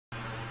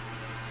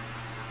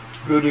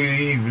Good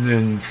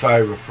evening,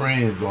 cyber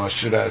friends, or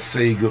should I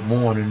say good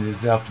morning.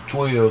 It's after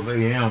 12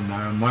 a.m.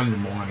 now, Monday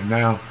morning.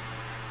 Now,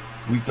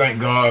 we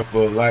thank God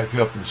for life,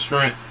 health, and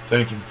strength.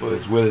 Thank Him for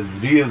as well as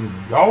it is.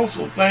 And we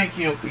also thank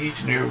Him for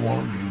each and every one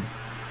of you.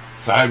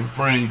 Cyber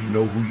friends, you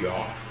know who you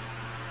are.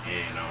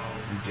 And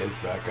we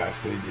just, like I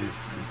said, we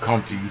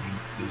come to you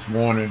this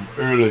morning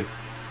early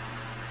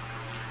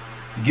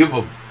to give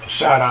a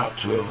shout out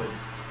to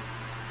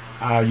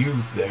our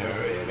youth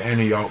there at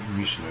Antioch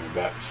Missionary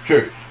Baptist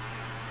Church.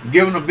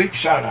 Giving a big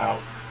shout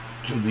out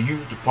to the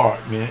youth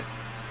department,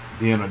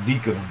 being a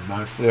deacon,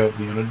 myself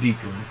being a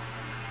deacon,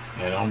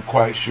 and I'm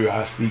quite sure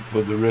I speak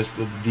for the rest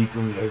of the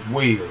deacons as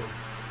well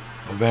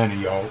of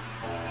Antioch.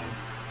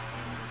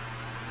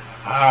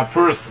 I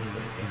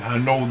personally, and I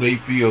know they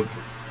feel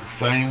the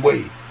same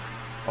way,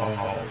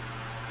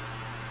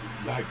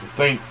 like to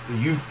thank the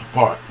youth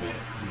department.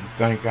 We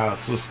thank our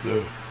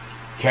sister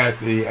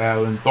Kathy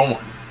Allen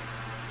Thornton,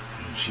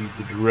 and she's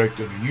the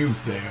director of the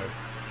youth there.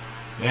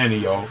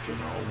 Antioch,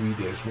 we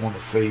just want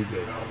to say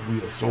that we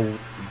are so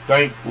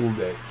thankful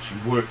that she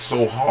worked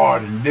so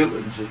hard and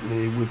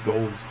diligently with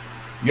those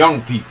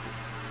young people.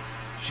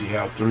 She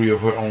have 3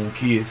 of her own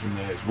kids in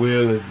there as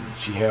well, and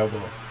she have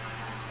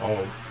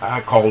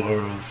I call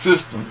her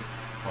assistant,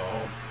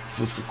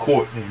 Sister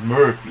Courtney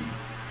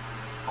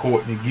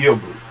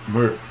Gilbert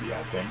Murphy.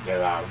 I think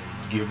that I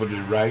would give her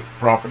the right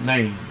proper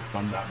name if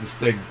I'm not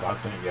mistaken. I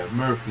think that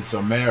Murphy's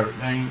her married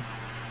name.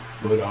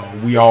 But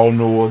we all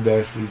know that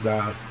is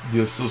our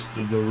dear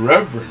sister, the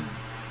Reverend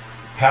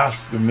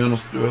Pastor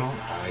Minister,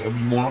 however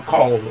you want to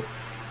call her,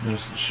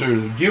 Minister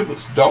Shirley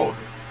Gilbert's daughter.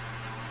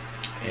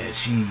 And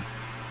she,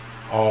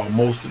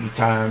 most of the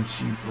time,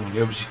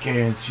 whenever she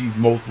can, she's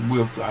mostly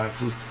with our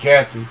sister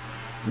Kathy,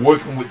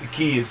 working with the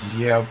kids.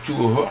 She have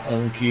 2 of her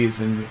own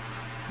kids in the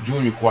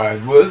junior choir,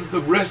 as well as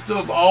the rest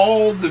of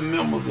all the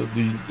members of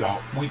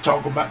we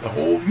talk about the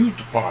whole youth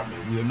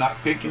department. We are not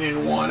picking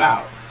anyone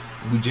out.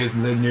 We just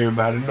letting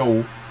everybody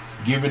know,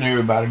 giving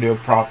everybody their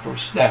proper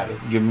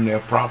status, giving them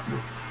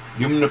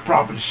the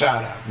proper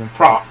shout outs and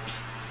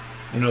props.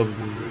 In other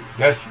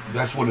words,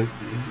 that's what it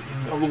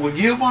is. In other words,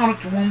 give honor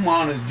to whom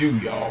honor is due,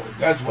 y'all.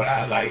 That's what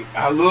I like.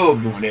 I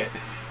love doing that.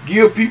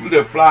 Give people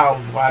their flowers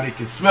while they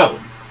can smell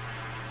them.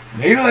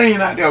 They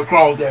laying out there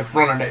across that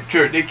front of that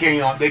church. They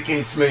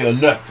can't smell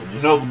nothing.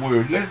 In other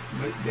words,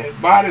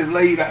 that body's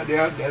laid out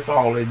there. That's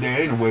all they're there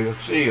anyway. A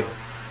shell.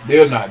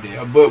 They're not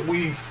there. But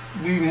we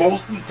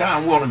most of the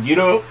time we want to get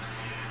up.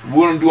 We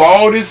want to do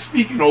all this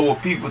speaking over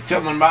people,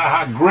 telling them about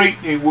how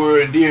great they were,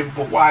 and then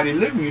for why they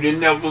living, you didn't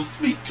never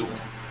speak to them.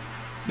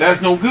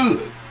 That's no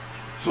good.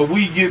 So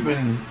we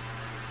giving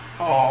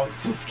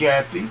Sister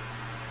Kathy.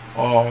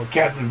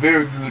 Kathy's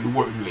very good to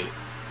work with.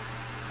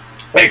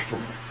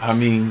 Excellent. I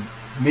mean,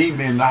 me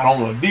being not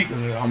only a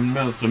deacon, I'm a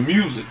minister of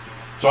music,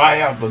 so I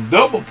have a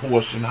double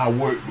portion. I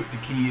work with the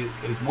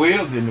kids as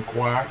well in the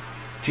choir,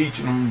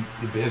 teaching them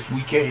the best we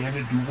can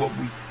to do what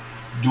we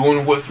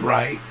doing what's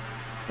right.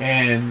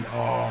 And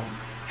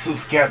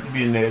Sister Kathy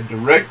being their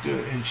director,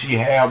 and she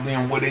have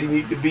them where they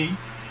need to be.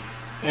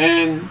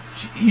 And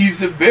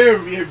she's very,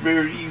 very,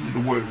 very easy to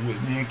work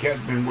with. Me and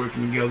Kathy been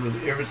working together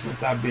ever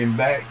since I've been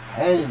back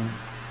home.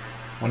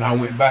 When I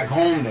went back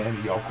home to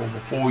Antioch over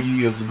 4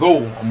 years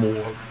ago or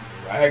more.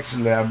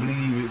 Actually, I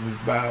believe it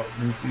was about,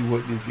 let me see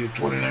what this is,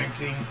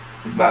 2019.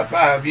 It's about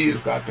 5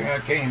 years. I think I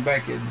came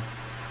back in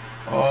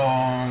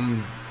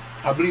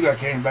I believe I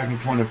came back in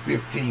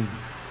 2015.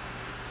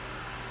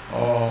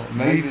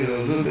 Maybe a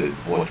little bit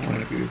before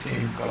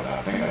 2015, because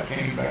I think I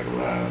came back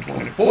around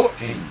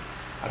 2014.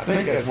 I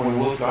think that's when it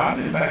was. So I've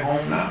been back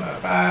home now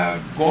about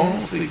 5, going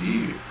on 6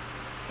 years.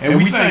 And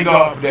we thank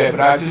God for that. But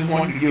I just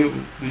wanted to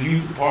give the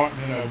youth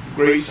department a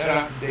great shout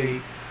out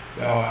today.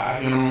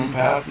 Our interim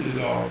pastor is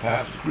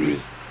Pastor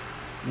Chris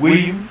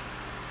Williams,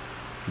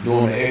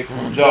 doing an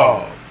excellent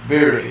job,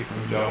 very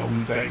excellent job.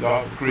 We thank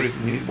God for Chris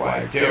and his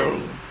wife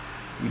Terrell.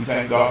 We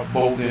thank God for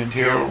both and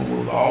Terrell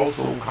was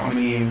also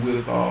coming in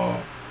with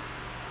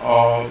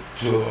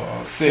to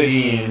sit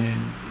in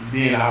and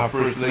being our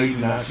first lady.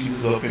 Now she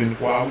was up in the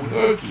choir with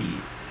her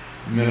kids,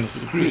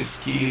 Minister Chris'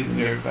 kids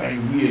and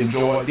everything. We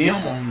enjoyed them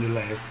on the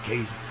last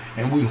occasion,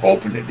 and we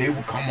hoping that they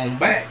will come on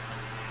back.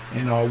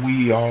 And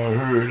we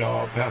heard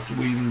Pastor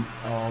Williams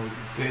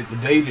said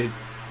today that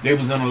they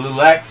was in a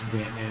little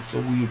accident, and so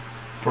we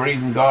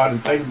praising God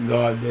and thanking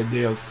God that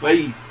they are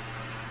safe.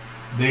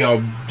 They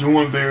are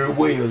doing very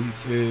well. He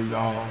said,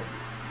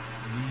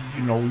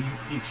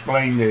 he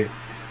explained the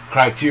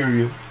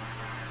criteria.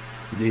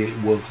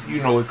 It was,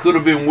 it could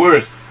have been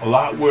worse, a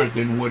lot worse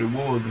than what it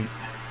was. And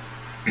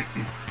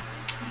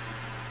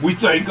we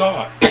thank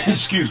God,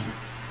 excuse me,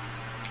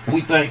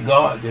 we thank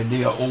God that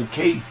they are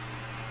okay.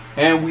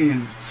 And we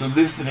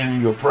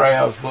soliciting your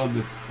prayers for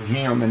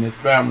him and his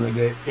family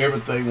that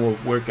everything will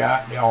work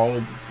out. They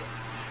all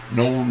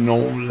no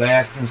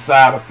lasting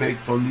side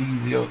effects from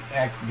these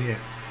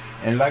accidents.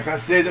 And like I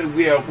said,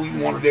 we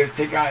wanted to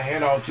take our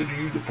hat off to the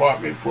youth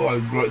department for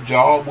a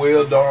job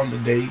well done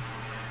today.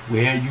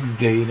 We had Youth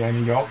Day at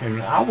Antioch,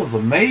 and I was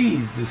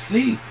amazed to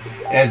see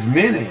as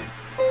many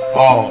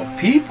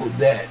people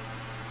that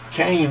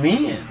came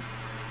in.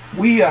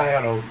 We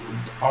had a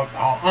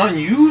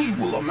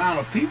unusual amount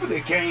of people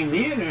that came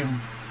in, and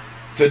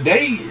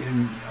today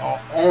and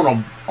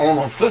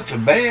on such a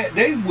bad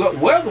day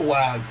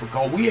weather-wise,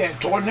 because we had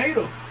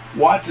tornado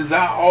watches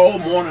out all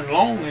morning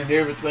long and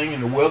everything,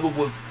 and the weather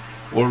was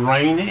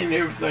raining and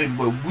everything.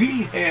 But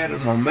we had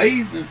an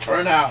amazing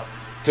turnout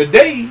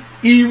today,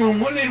 even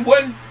when it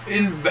wasn't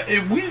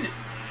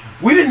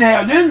we didn't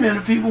have this many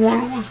people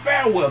when it was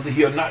fair weather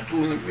here not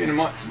too many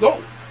months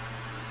ago.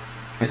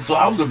 And so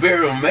I was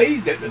very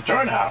amazed at the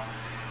turnout.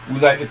 We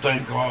like to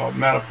think,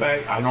 matter of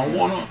fact, I don't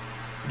want to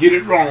get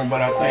it wrong,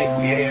 but I think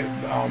we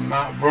had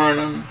Mount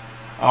Vernon.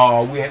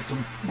 We had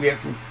some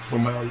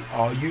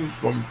youth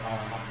from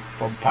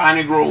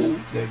Piney Grove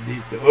that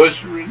did the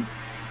ushering,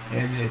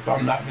 and if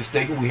I'm not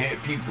mistaken, we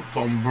had people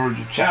from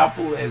Virgin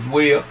Chapel as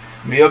well.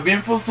 May have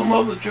been for some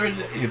other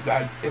churches. If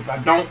I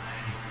don't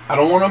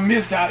want to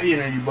miss out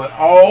any, but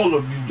all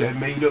of you that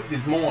made up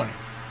this morning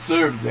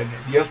service that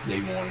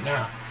yesterday morning.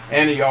 Now,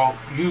 Antioch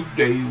Youth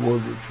Day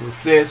was a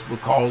success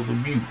because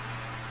of you.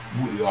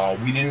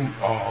 We didn't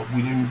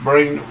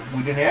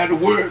have the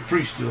word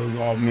preached to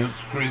us.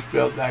 Mr. Chris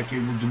felt like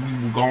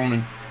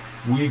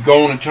we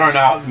going to turn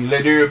out and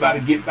let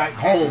everybody get back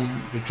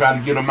home to try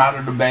to get them out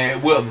of the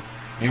bad weather,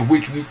 in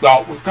which we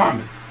thought was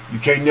coming. You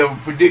can't never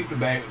predict the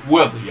bad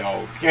weather,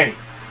 y'all. You can't.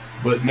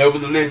 But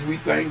nevertheless, we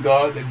thank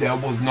God that there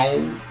was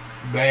no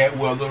bad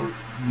weather,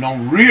 no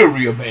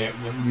real bad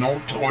weather,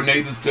 no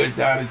tornadoes touched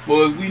down as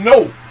far as we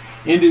know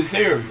in this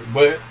area.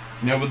 But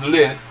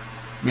nevertheless,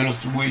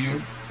 Minister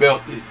Williams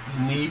felt the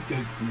need to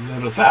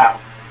let us out,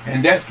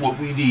 and that's what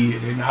we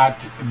did.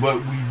 But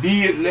we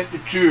did let the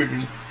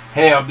children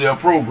have their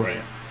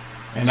program,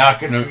 and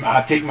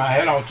I take my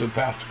hat off to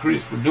Pastor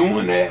Chris for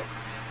doing that,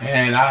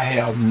 and I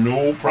have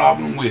no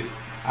problem with it.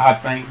 I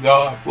thank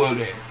God for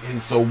that.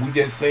 And so we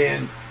just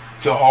saying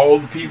to all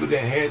the people that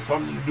had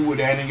something to do with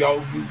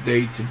Antioch Youth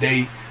Day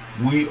today,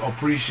 we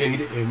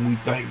appreciate it and we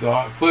thank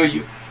God for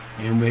you,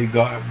 and may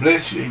God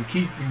bless you and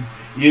keep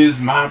you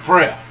is my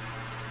prayer.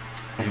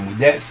 And with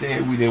that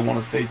said, we then want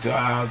to say to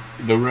our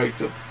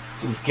director,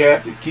 Sister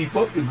Kathy, keep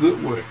up the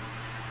good work.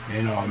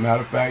 And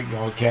matter of fact,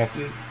 y'all,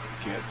 Kathy,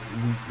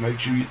 make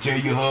sure you tell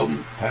your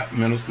husband,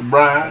 Minister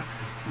Brian,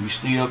 we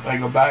still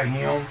think about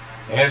him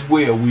as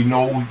well. We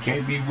know he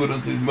can't be with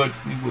us as much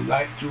as he would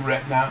like to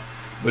right now,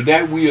 but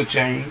that will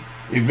change.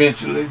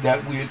 Eventually,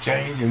 that will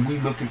change, and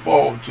we're looking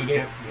forward to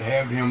that, to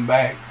have him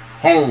back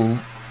home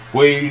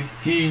where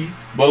he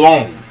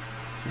belongs.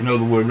 In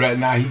other words, right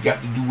now he got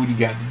to do what he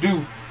got to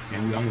do,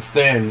 and we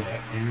understand that.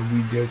 And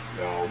we just,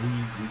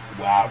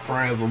 our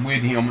prayers are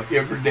with him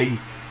every day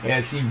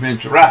as he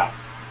venture out.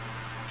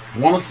 I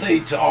want to say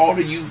to all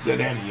the youth at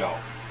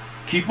Antioch,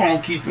 keep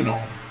on keeping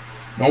on.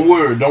 Don't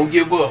worry, don't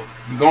give up.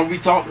 You're going to be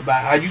talked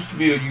about. I used to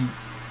be a youth.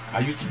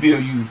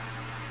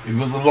 It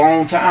was a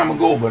long time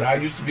ago, but I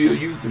used to be a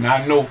youth, and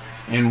I know,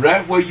 and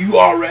right where you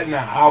are right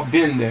now, I've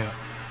been there,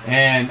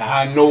 and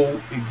I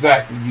know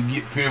exactly. You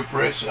get peer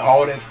pressure,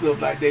 all that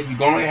stuff like that. You're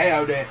going to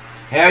have that.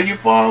 Have your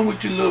fun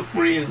with your little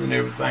friends and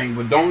everything,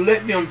 but don't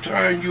let them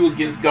turn you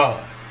against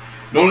God.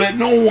 Don't let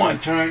no one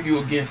turn you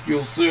against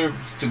your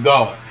service to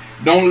God.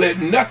 Don't let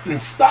nothing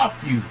stop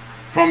you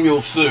from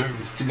your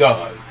service to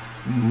God.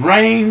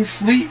 Rain,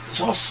 sleet,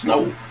 or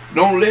snow.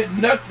 Don't let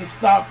nothing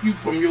stop you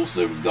from your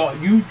service to God.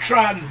 You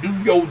try to do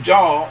your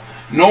job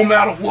no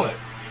matter what.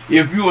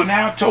 If you're an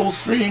alto,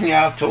 sing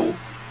alto.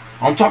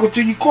 I'm talking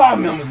to you choir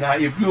members now.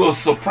 If you're a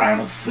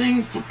soprano,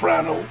 sing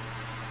soprano.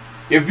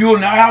 If you're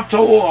an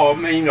alto, or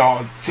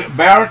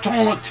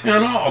baritone, or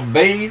tenor, or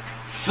bass,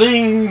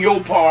 sing your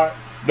part.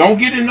 Don't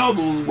get in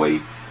others'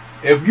 way.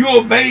 If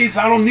you're a bass,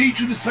 I don't need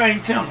you to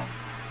sing tenor.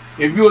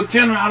 If you're a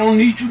tenor, I don't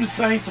need you to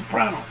sing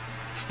soprano.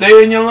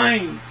 Stay in your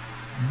lane.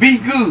 Be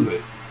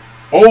good.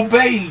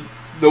 Obey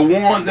the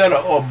ones that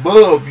are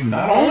above you.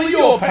 Not only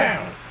your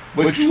parents,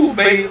 but you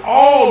obey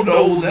all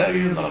those that are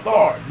in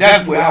authority.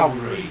 That's where I was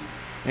raised.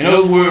 In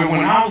other words,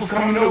 when I was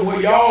coming up where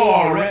y'all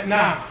are right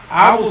now,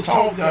 I was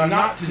taught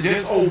not to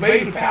just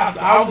obey the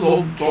pastor. I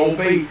was to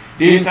obey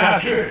the entire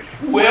church.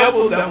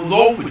 Whoever that was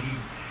over you,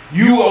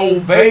 you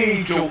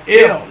obeyed your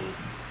elders.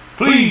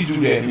 Please do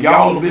that. And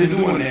y'all have been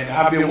doing that.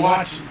 I've been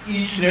watching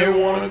each and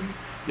every one of you.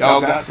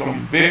 Y'all got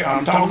some big,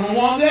 I'm talking to the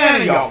ones at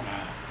Antioch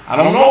now. I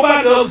don't know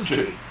about the other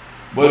church,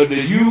 but the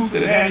youth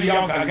at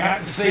Antioch, I got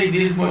to say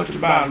this much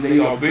about them. They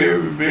are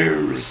very,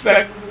 very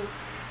respectful.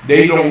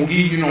 They don't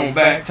give you no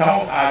back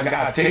talk. I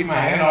got to take my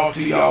hat off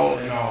to y'all.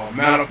 And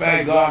matter of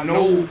fact, God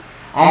knows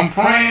I'm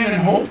praying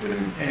and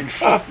hoping and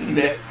trusting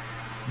that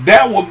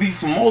there will be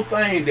some more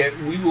things that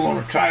we were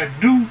going to try to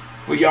do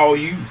for y'all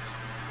youth.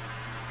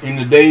 In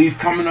the days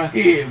coming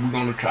ahead, we're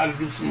going to try to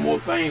do some more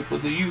things for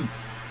the youth.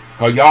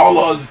 Because y'all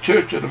are the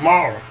church of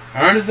tomorrow.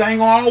 Ernest ain't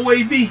going to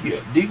always be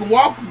here. Deacon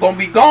Walker going to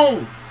be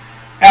gone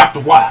after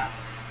a while.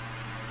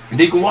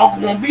 Deacon Walker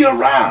won't be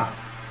around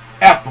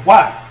after a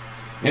while.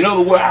 In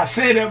other words, I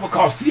say that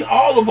because, see,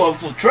 all of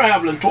us are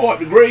traveling toward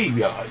the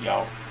graveyard,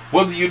 y'all.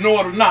 Whether you know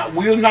it or not,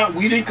 we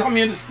didn't come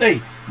here to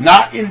stay.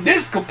 Not in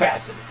this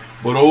capacity.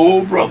 But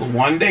oh brother,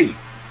 one day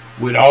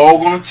we're all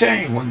gonna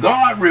change. When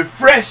God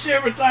refresh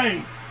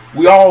everything,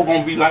 we all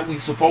gonna be like we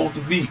supposed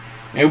to be.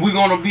 And we're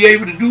gonna be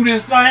able to do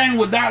this thing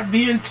without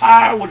being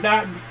tired,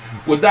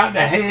 without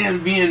the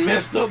hands being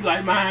messed up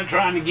like mine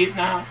trying to get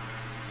now.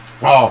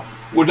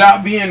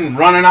 Without being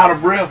running out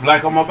of breath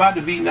like I'm about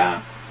to be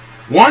now.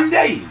 One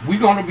day we're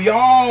gonna be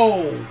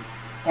all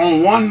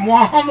on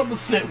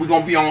 100%. We're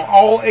gonna be on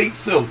all 8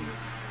 cylinders.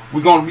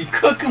 We're gonna be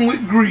cooking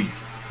with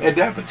grease at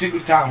that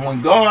particular time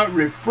when God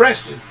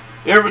refreshes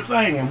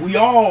everything and we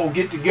all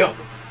get together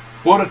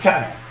for the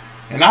time.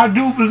 And I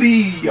do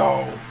believe,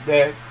 y'all,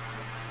 that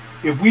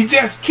if we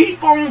just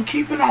keep on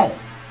keeping on,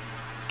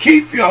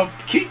 keep your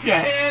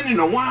hand in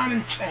the wine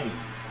and chain,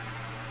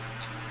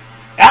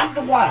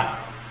 after a while,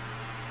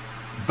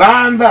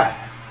 by and by,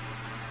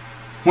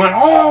 when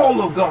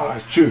all of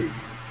God's children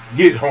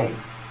get home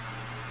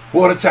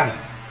for the time,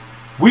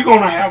 we're going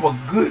to have a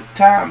good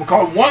time.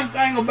 Because one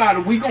thing about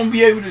it, we're going to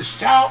be able to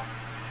shout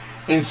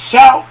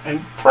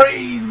and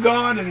praise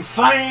God and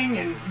sing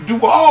and do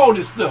all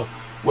this stuff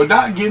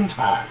without getting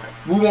tired.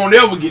 We won't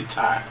ever get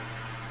tired.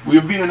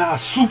 We'll be in our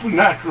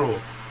supernatural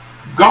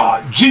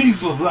God,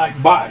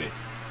 Jesus-like body.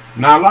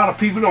 Now, a lot of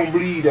people don't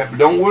believe that, but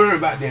don't worry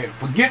about that.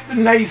 Forget the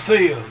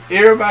naysayers.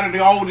 Everybody,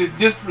 all this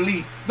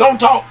disbelief. Don't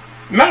talk.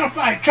 Matter of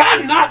fact,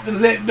 try not to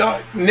let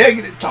the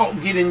negative talk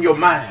get in your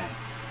mind.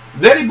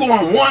 Let it go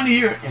in one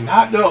ear and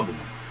out the other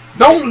one.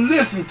 Don't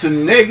listen to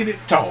negative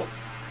talk.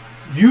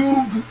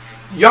 You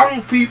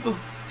young people,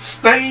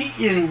 stay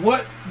in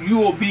what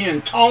you are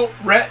being taught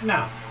right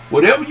now.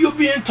 Whatever you're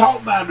being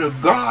taught by the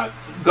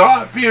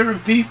God-fearing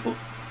people,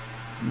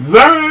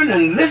 learn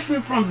and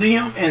listen from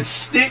them and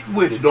stick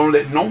with it. Don't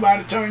let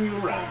nobody turn you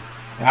around.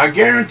 And I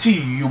guarantee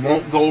you, you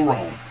won't go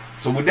wrong.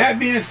 So with that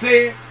being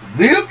said,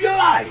 live your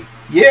life.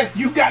 Yes,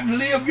 you got to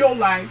live your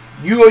life.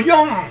 You are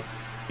young.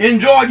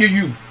 Enjoy your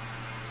youth.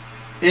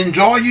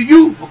 Enjoy your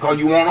youth because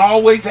you won't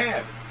always have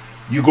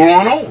it. You're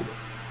growing older.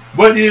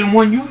 But then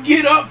when you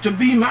get up to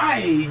be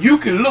my age, you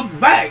can look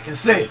back and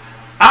say,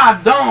 I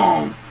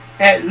done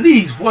at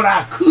least what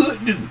I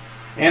could do.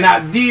 And I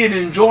did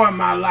enjoy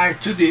my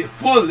life to the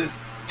fullest,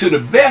 to the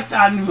best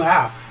I knew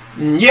how,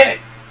 and yet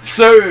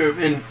serve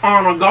and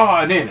honor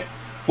God in it.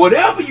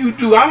 Whatever you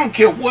do, I don't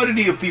care what it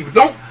is, people.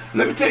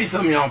 Let me tell you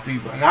something, young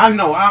people. And I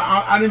know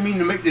I didn't mean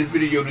to make this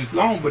video this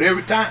long, but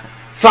every time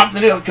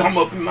something else come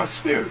up in my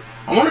spirit,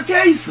 I want to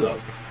tell you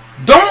something.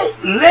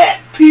 Don't let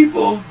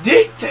people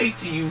dictate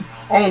to you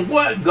on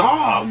what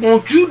God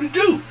wants you to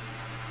do.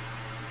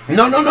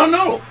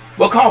 No.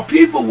 Because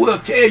people will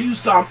tell you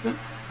something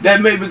that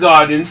maybe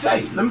God didn't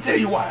say. Let me tell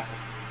you why.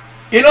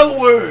 In other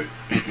words,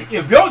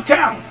 if your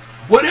talent,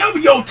 whatever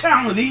your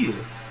talent is,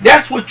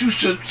 that's what you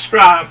should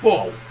strive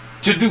for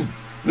to do.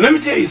 Let me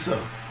tell you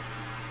something.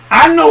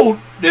 I know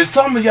that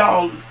some of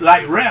y'all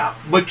like rap,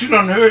 but you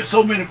done heard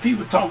so many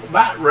people talk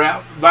about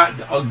rap,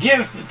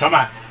 against it, talking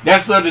about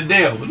that's of the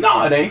devil.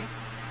 No, it ain't.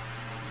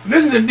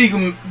 Listen to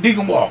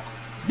Deacon Walker.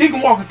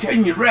 Deacon Walker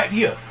telling you right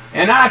here,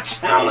 and I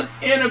challenge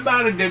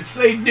anybody that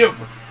say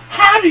different.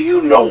 How do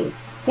you know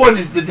what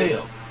is the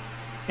devil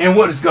and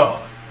what is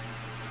God?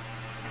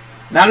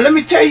 Now let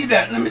me tell you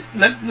that.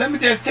 Let me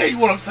just tell you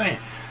what I'm saying.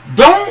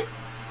 Don't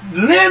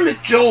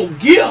limit your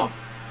gift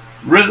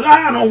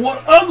relying on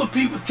what other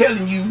people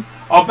telling you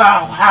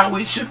about how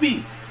it should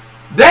be.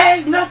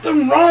 There's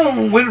nothing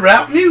wrong with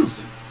rap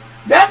music.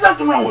 There's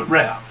nothing wrong with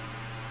rap.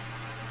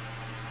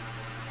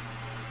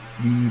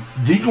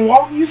 Deacon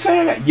Walker, you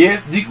saying that?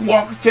 Yes, Deacon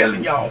Walker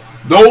telling y'all,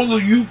 those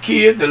of you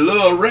kids that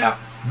love rap,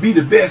 be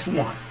the best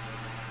one.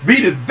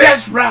 Be the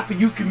best rapper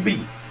you can be.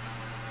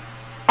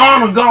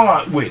 Honor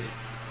God with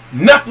it.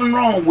 Nothing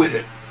wrong with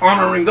it.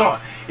 Honoring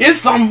God. It's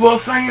some of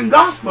us singing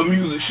gospel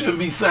music shouldn't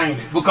be singing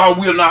it because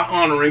we're not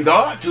honoring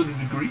God to the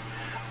degree.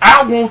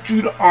 I want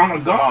you to honor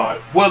God,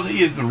 whether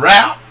it's the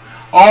rap,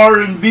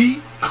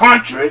 R&B,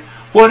 country,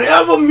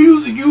 whatever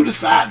music you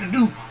decide to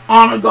do,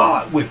 honor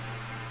God with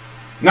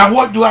it. Now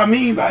what do I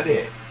mean by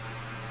that?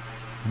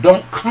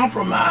 Don't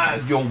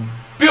compromise your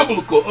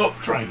biblical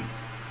uptraining.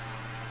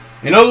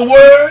 In other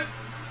words,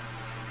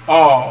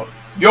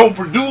 your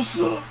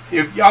producer,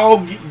 if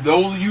y'all get,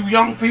 those of you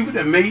young people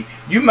that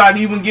you might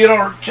even get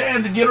a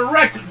chance to get a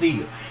record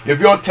deal. If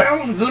your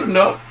talent is good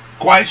enough,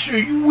 quite sure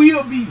you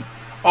will be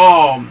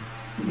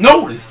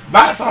noticed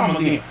by some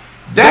of them.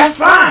 That's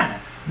fine.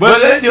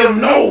 But let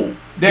them know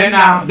that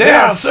now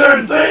there are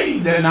certain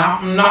things that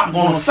I'm not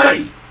going to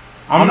say.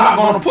 I'm not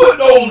going to put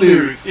those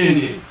lyrics in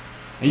it.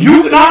 And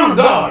you can honor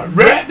God.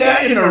 Right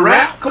there in the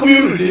rap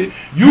community,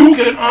 you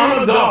can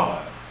honor God.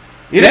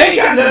 It ain't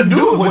got nothing to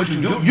do with what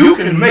you do. You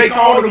can make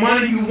all the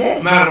money you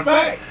want. Matter of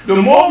fact, the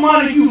more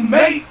money you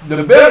make,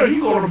 the better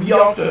you're going to be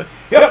able to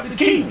help the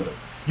kingdom.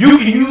 You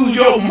can use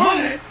your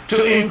money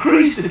to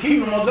increase the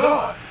kingdom of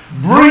God.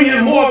 Bring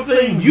in more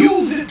things.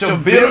 Use it to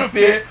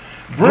benefit.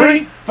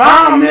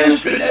 Find a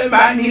ministry that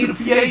might need a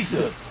PA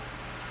system.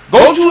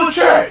 Go to a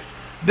church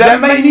that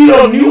may need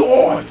a new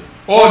organ,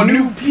 or a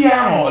new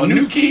piano, a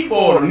new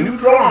keyboard, a new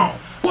drum.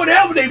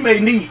 Whatever they may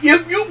need.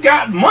 If you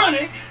got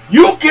money,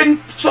 you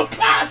can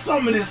supply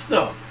some of this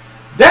stuff.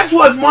 That's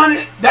what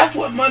money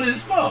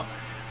is for.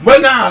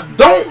 But now,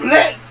 don't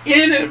let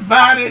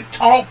anybody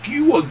talk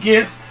you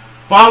against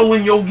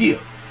following your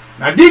gift.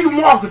 Now, Deacon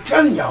Walker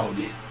telling y'all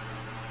this.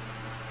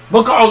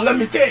 Because let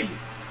me tell you,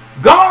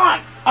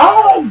 God,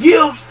 all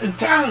gifts and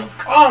talents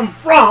come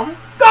from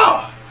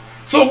God.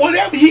 So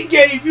whatever he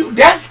gave you,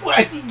 that's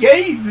what he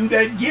gave you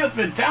that gift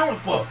and talent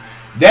for.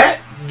 That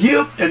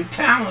gift and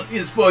talent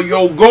is for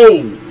your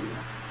goal.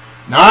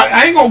 Now,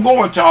 I ain't going to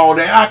go into all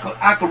that.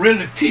 I could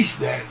really teach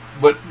that.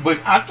 But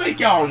I think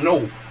y'all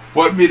know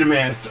what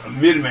Midman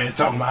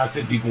talking about. I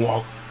said Deacon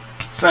Walker.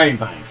 Same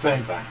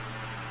thing.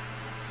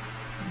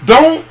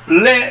 Don't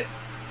let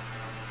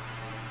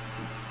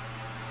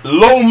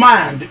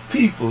low-minded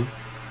people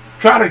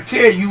try to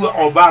tell you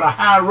about a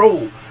high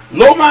road.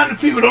 Low-minded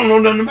people don't know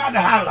nothing about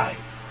the high life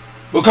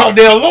because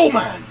they're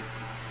low-minded.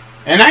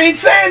 And I ain't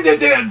saying that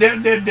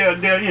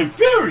they're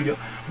inferior,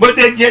 but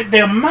their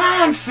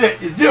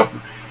mindset is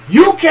different.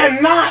 You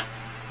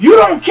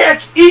don't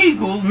catch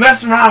eagles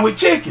messing around with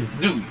chickens,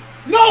 do you?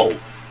 No,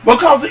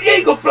 because the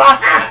eagle fly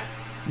high,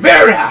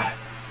 very high.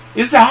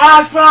 It's the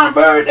highest flying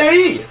bird there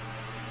is.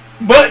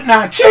 But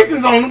now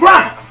chickens on the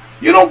ground.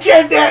 You don't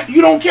catch that.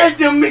 You don't catch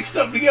them mixed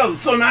up together.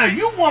 So now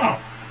you want to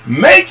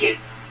make it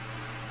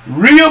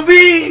real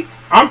big.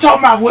 I'm talking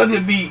about whether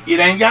it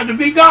ain't got to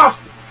be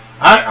gospel.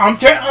 I'm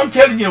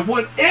telling you,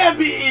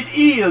 whatever it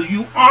is,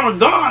 you honor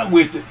God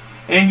with it.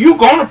 And you're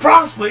going to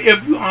prosper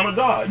if you honor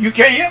God. You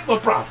can't help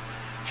but prosper.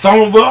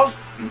 Some of us,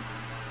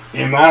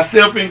 and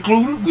myself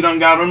included, we done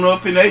got on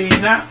up in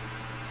age now.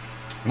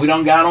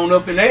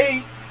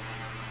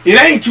 It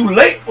ain't too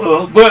late for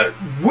us, but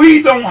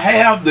we don't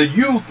have the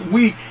youth.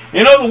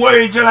 In other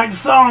words, just like the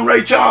song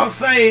Ray Charles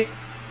said,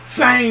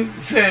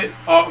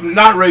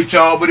 not Ray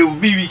Charles, but it was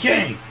B.B.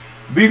 King.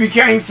 B.B.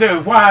 King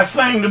said, why I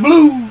sang the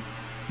blues.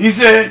 He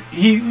said,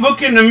 he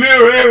look in the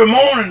mirror every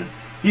morning.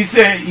 He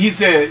said,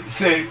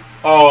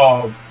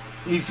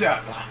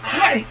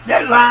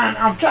 that line,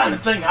 I'm trying to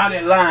think how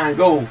that line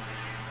goes.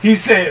 He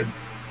said,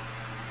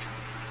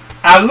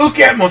 I look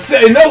at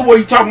myself, in other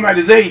words, he's talking about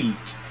his age.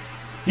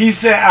 He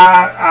said,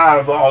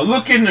 I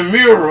look in the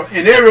mirror,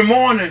 and every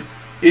morning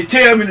it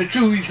tells me the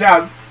truth. He said,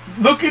 I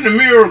look in the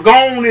mirror,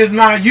 gone is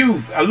my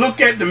youth. I look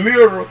at the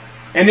mirror,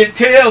 and it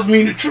tells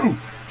me the truth.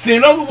 See,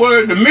 in other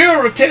words, the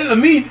mirror telling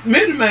me,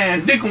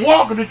 Midman, Deacon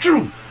Walker, the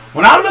truth.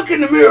 When I look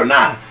in the mirror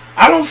now,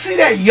 I don't see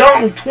that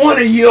young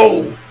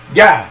 20-year-old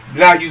guy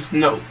that I used to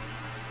know.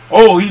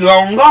 Oh, he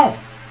long gone.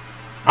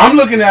 I'm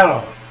looking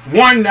at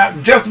one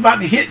that just about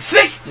to hit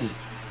 60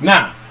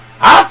 now.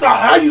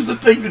 I used to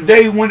think the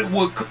day when it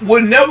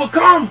would never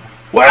come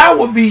where I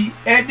would be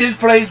at this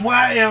place where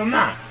I am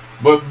now.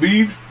 But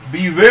be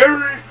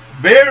very,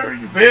 very,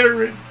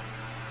 very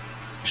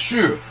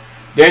sure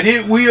that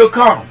it will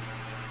come.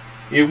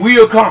 It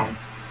will come.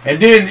 And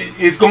then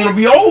it's going to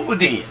be over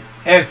then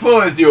as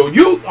far as your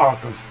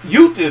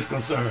youth is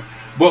concerned.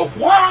 But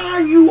while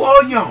you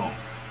are young,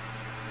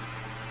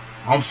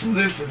 I'm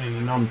listening,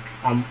 and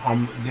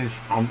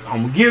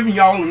I'm giving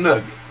y'all a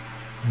nugget.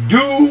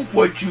 Do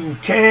what you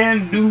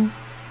can do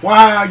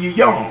while you're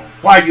young,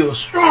 while you're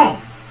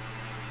strong.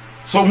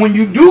 So when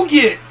you do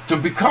get to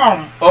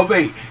become of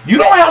age, you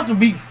don't have to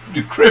be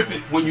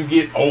decrepit when you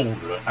get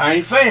older. I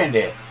ain't saying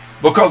that,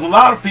 because a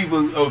lot of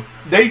people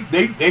they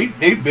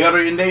better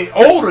in their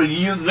older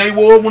years than they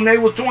were when they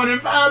were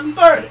 25 and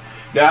 30.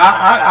 Now,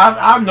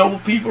 I know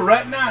people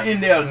right now in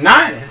their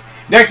 90s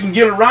that can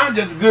get around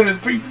just as good as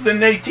people in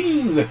their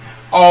teens,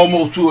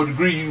 almost to a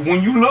degree.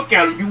 When you look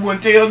at them, you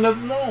wouldn't tell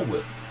nothing wrong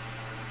with them.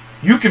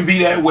 You can be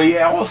that way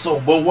also,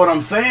 but what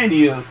I'm saying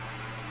is,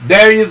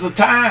 there is a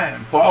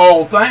time for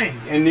all things,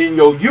 and in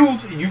your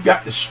youth, you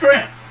got the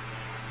strength.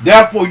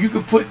 Therefore, you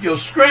can put your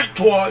strength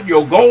toward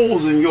your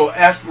goals and your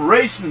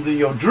aspirations and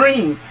your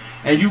dreams,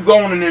 and you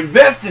go on and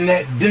invest in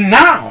that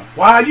now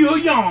while you're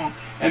young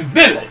and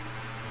build it,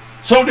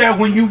 so that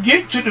when you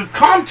get to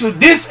come to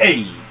this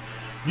age,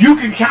 you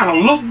can kind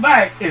of look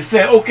back and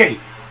say, okay,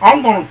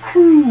 I'm going to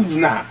cruise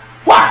now.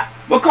 Why?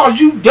 Because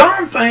you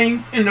done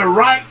things in the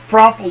right,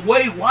 proper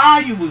way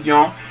while you was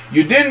young.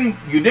 You didn't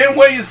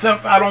wear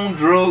yourself out on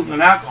drugs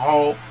and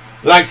alcohol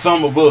like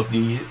some of us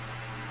did.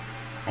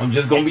 I'm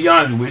just gonna be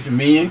honest with you,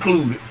 me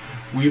included.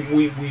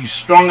 We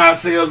strung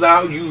ourselves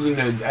out using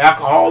the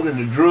alcohol and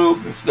the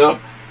drugs and stuff,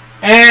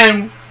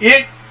 and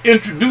it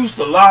introduced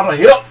a lot of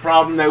health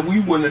problems that we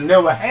would have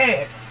never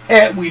had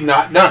we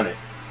not done it.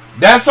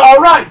 That's all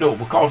right though,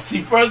 because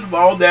see, first of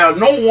all, there are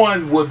no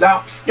one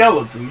without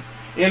skeletons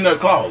in their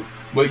closet.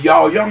 But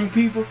y'all young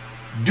people,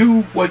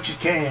 do what you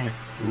can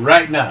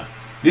right now.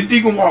 This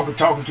Deacon Walker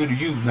talking to the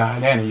youth now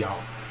and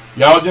Antioch.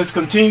 Y'all just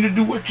continue to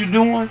do what you're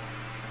doing.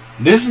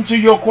 Listen to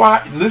your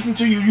choir, listen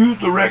to your youth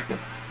director,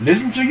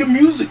 listen to your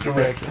music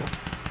director.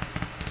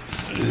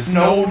 Listen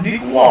to old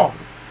Deacon Walker.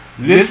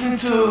 Listen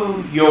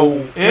to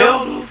your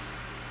elders,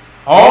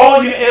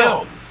 all your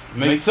elders.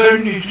 Make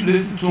certain that you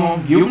listen to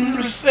them, give them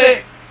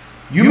respect.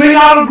 You may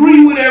not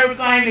agree with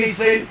everything they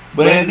say,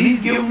 but at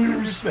least give them the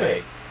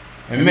respect.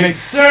 And make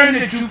certain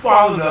that you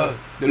follow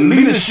the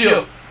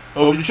leadership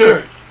of the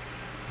church.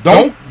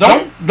 Don't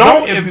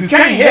if you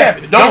can't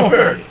help it, don't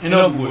hurt it. In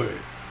other words,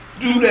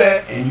 do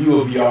that and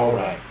you'll be all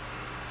right.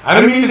 I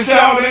didn't mean to say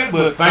all that,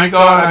 but thank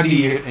God I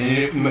did.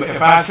 And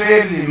if I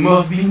said it, it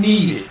must be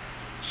needed.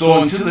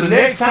 So until the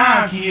next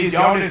time, kids,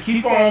 y'all just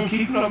keep on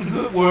keeping up the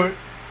good work.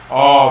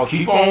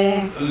 Keep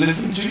on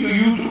listening to your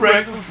youth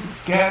director,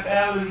 Cat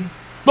Allen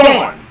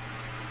Thornton.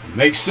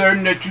 Make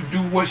certain that you do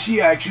what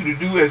she asks you to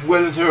do, as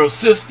well as her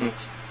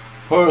assistants.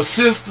 Her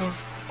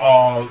assistants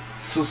are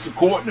Sister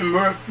Courtney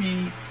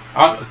Murphy,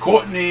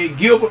 Courtney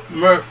Gilbert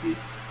Murphy.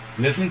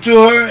 Listen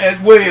to her as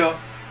well.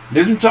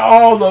 Listen to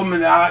all of them.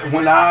 And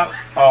when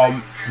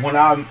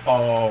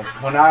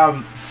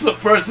our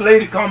First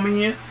Lady come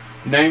in,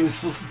 name is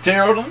Sister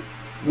Terrell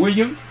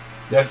Williams.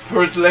 That's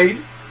First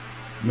Lady.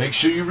 Make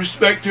sure you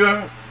respect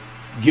her.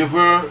 Give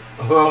her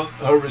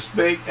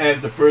respect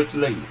as the First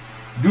Lady.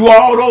 Do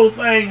all those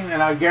things,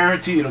 and I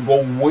guarantee it'll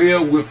go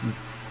well with you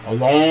a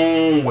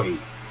long way.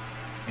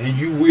 And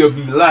you will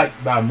be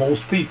liked by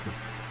most people.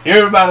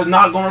 Everybody's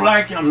not going to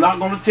like you. I'm not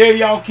going to tell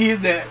y'all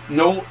kids that.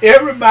 No,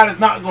 everybody's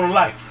not going to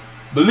like you.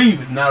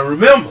 Believe it. Now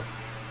remember,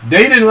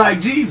 they didn't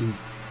like Jesus.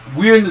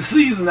 We're in the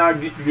season now,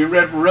 get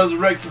ready for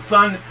Resurrection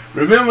Sunday.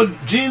 Remember,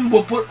 Jesus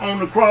was put on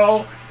the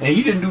cross, and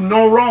he didn't do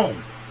no wrong.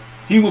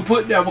 He was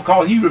put there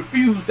because he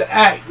refused to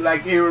act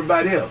like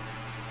everybody else.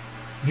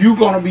 You're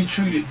going to be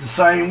treated the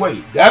same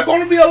way. There are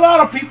going to be a lot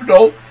of people,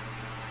 though,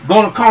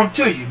 going to come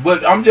to you.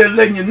 But I'm just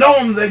letting you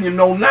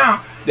know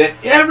now that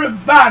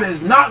everybody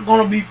is not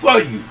going to be for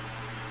you.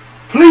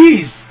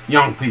 Please,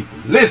 young people,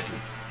 listen.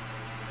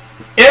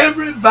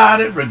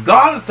 Everybody,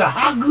 regardless of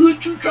how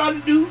good you try to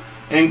do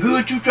and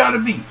good you try to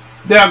be,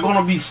 there are going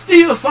to be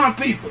still some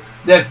people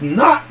that's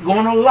not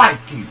going to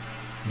like you.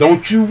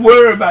 Don't you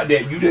worry about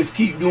that. You just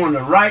keep doing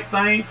the right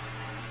thing.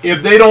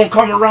 If they don't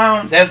come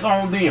around, that's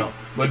on them.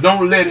 But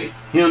don't let it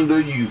hinder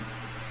you.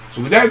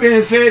 So with that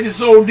being said,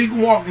 this old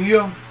Deacon Walker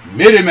here,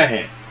 Mitty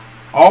Man.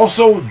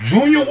 Also,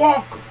 Junior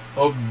Walker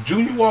of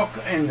Junior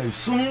Walker and the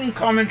soon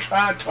coming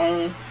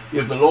Tritone,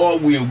 if the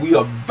Lord will. We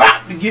are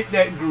about to get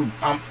that group.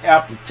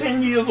 After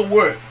 10 years of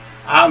work,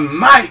 I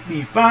might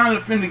be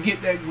finally finna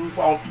get that group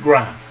off the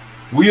ground.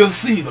 We'll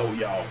see though,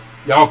 y'all.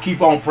 Y'all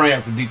keep on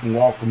praying for Deacon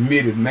Walker,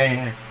 Mitty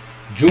Man,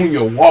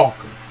 Junior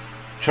Walker,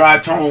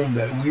 Tritone,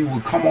 that we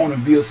will come on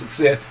and be a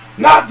success.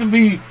 Not to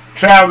be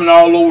traveling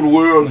all over the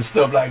world and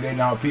stuff like that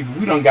now, people.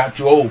 We done got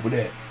you old for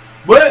that.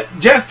 But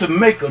just to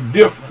make a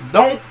difference.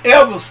 Don't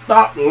ever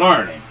stop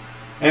learning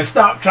and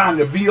stop trying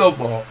to be of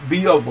a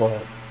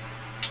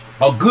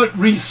good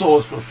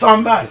resource for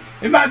somebody.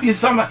 It might be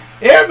somebody.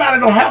 Everybody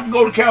don't have to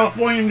go to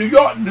California and New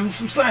York to do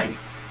some singing.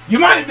 You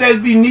might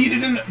just be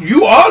needed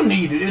you are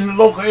needed in the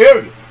local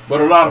area.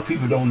 But a lot of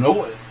people don't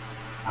know it.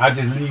 I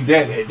just leave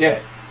that at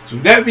that. So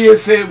with that being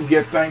said, we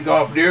just thank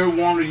God for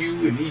every one of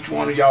you, and each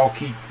one of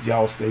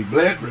y'all stay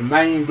blessed,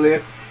 remain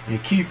blessed,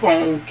 and keep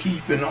on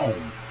keeping on.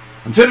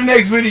 Until the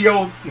next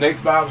video,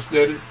 next Bible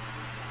study,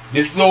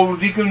 this is old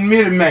Deacon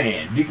Mitty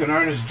Man, Deacon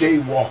Ernest J.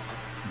 Walker.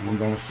 We're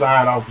going to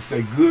sign off and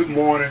say good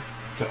morning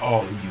to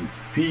all of you.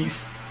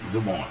 Peace and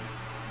good morning.